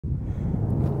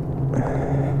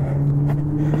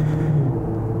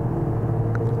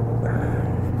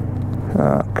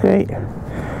Okay,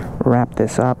 wrap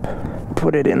this up,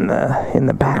 put it in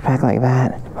the backpack like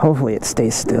that. Hopefully it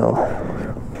stays still.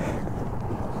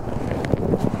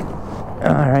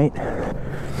 Alright,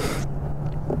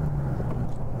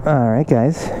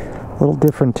 guys, a little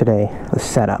different today, the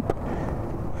setup.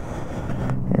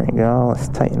 There we go, let's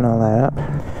tighten all that up.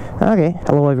 Okay,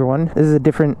 hello everyone. This is a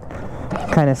different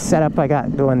kind of setup I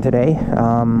got going today.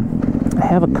 I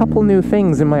have a couple new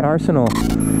things in my arsenal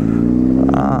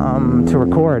to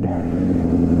record.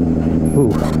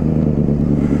 Ooh.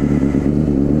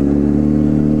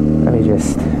 Let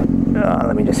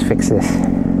me just fix this.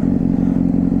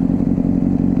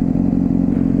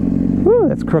 Woo,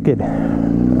 that's crooked.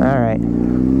 All right.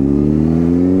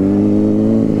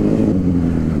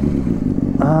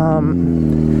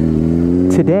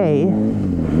 Today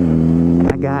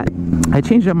I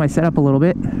changed up my setup a little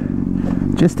bit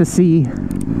just to see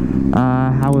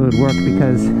how it would work,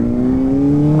 because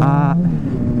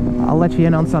I'll let you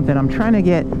in on something. I'm trying to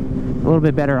get a little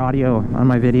bit better audio on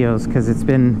my videos because it's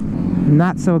been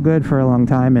not so good for a long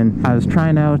time, and I was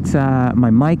trying out, my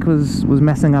mic was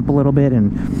messing up a little bit,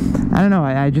 and I don't know,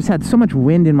 I just had so much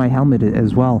wind in my helmet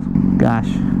as well. Gosh,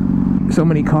 so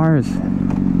many cars.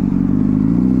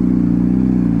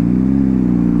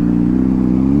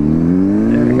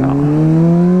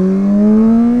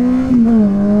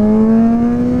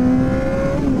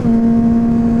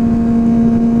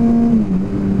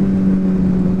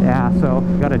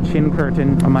 Got a chin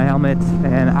curtain on my helmet,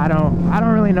 and I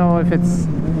don't really know if it's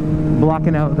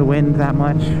blocking out the wind that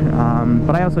much,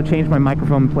 but I also changed my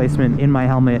microphone placement in my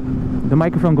helmet. The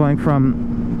microphone going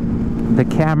from the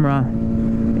camera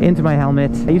into my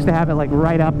helmet, I used to have it like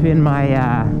right up in my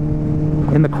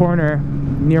in the corner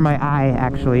near my eye.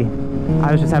 Actually,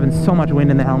 I was just having so much wind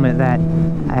in the helmet that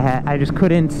I just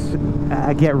couldn't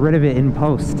get rid of it in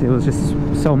post. It was just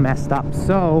so messed up.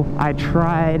 So I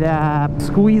tried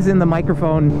squeezing the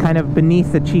microphone kind of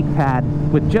beneath the cheek pad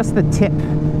with just the tip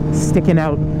sticking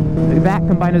out. That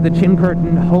combined with the chin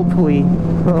curtain, hopefully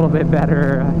a little bit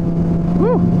better.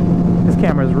 Whew, this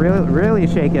camera's really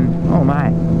shaking. Oh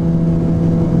my.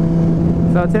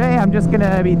 So today I'm just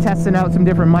gonna be testing out some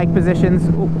different mic positions.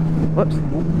 Ooh, whoops.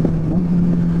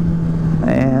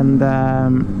 And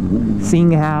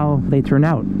seeing how they turn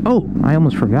out. Oh, I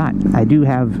almost forgot. I do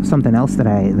have something else that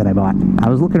I bought. I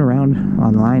was looking around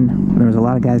online, and there was a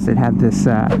lot of guys that had this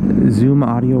Zoom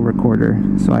audio recorder.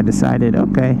 So I decided,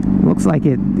 okay, looks like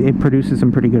it produces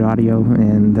some pretty good audio,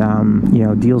 and you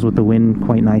know, deals with the wind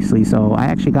quite nicely. So I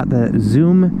actually got the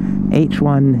Zoom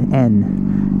H1N,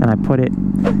 and I put it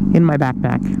in my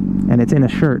backpack, and it's in a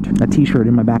t-shirt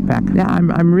in my backpack. Yeah,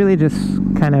 I'm really just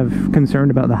kind of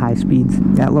concerned about the high speeds.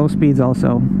 At low speeds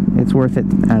also, it's worth it.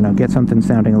 I don't know, get something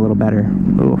sounding a little better.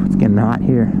 Oh, it's getting hot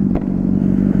here.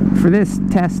 For this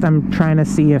test, I'm trying to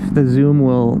see if the Zoom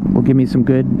will give me some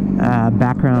good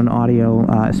background audio,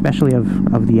 especially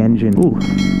of the engine. Ooh.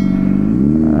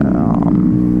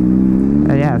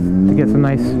 Yeah, to get some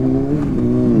nice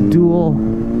dual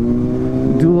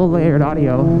layered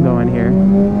audio going here.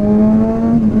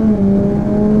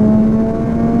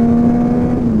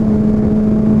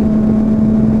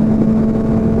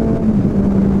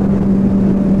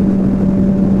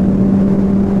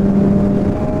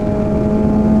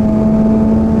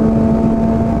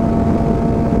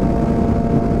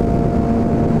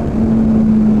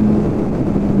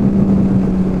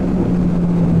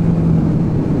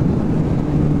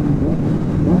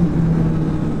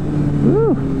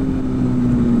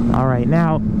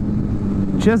 Now,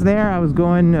 just there, I was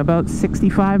going about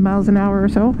 65 miles an hour or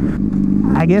so.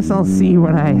 I guess I'll see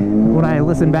when I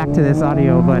listen back to this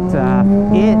audio, but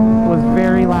it was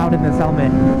very loud in this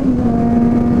helmet.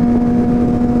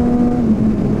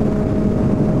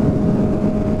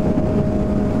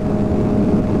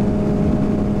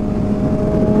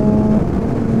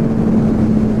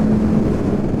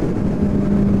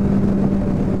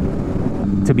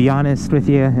 To be honest with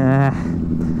you,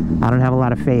 I don't have a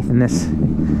lot of faith in this.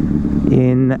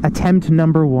 In attempt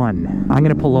number 1, I'm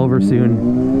gonna pull over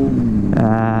soon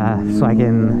so I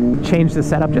can change the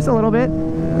setup just a little bit,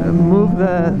 move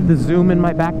the Zoom in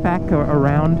my backpack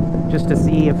around just to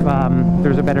see if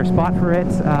there's a better spot for it,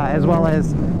 as well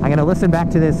as I'm gonna listen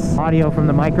back to this audio from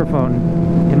the microphone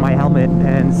in my helmet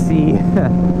and see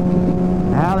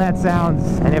how that sounds,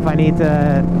 and if I need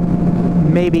to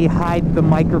maybe hide the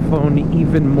microphone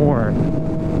even more.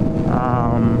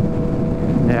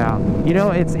 Yeah, you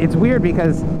know, it's weird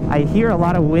because I hear a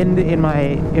lot of wind in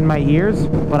my ears,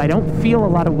 but I don't feel a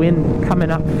lot of wind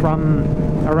coming up from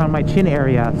around my chin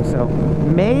area. So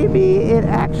maybe it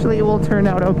actually will turn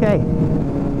out okay.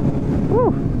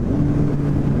 Whew.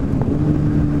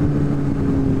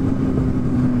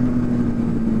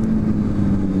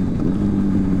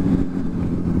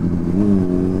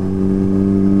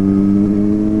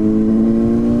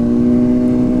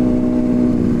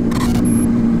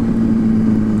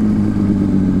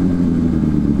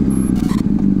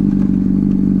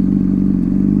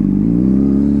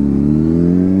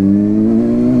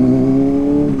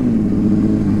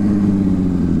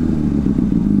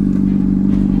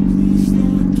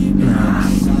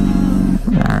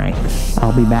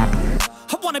 I'll be back.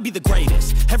 I wanna be the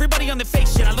greatest. Everybody on the fake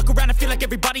shit. I look around and feel like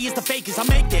everybody is the fakest. I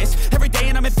make this every day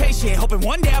and I'm impatient, hoping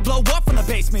one day I blow up from the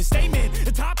basement. Statement,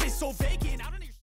 the top is so vacant.